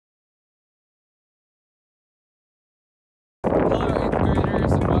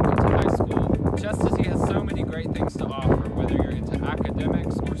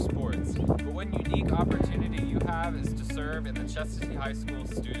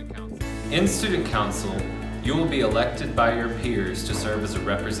In Student Council, you will be elected by your peers to serve as a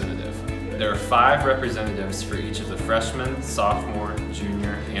representative. There are 5 representatives for each of the freshman, sophomore,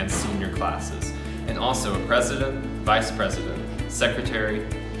 junior, and senior classes, and also a president, vice president, secretary,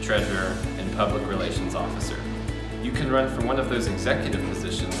 treasurer, and public relations officer. You can run for one of those executive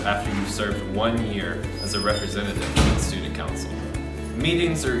positions after you've served 1 year as a representative in Student Council.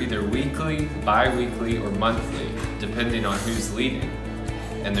 Meetings are either weekly, bi-weekly, or monthly, depending on who's leading.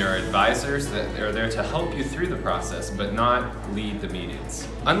 And there are advisors that are there to help you through the process, but not lead the meetings.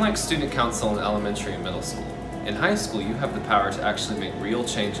 Unlike Student Council in elementary and middle school, in high school you have the power to actually make real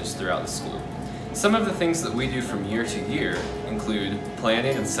changes throughout the school. Some of the things that we do from year to year include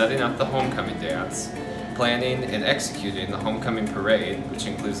planning and setting up the homecoming dance, planning and executing the homecoming parade, which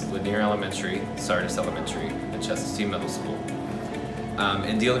includes Lanier Elementary, Sardis Elementary, and Chestatee Middle School,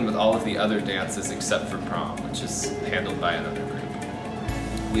 and dealing with all of the other dances except for prom, which is handled by another group.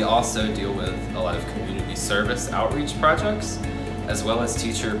 We also deal with a lot of community service outreach projects, as well as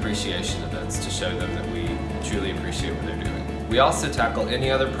teacher appreciation events to show them that we truly appreciate what they're doing. We also tackle any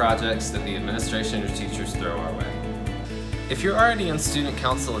other projects that the administration or teachers throw our way. If you're already in Student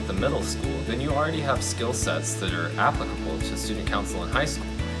Council at the middle school, then you already have skill sets that are applicable to Student Council in high school.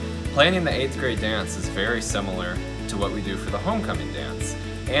 Planning the 8th grade dance is very similar to what we do for the homecoming dance,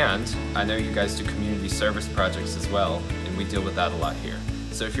 and I know you guys do community service projects as well, and we deal with that a lot here.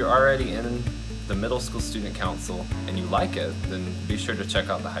 So if you're already in the middle school student council and you like it, then be sure to check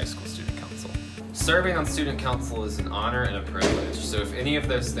out the high school student council. Serving on student council is an honor and a privilege, so if any of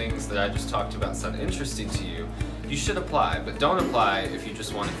those things that I just talked about sound interesting to you, you should apply, but don't apply if you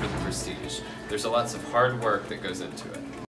just want it for the prestige. There's lots of hard work that goes into it.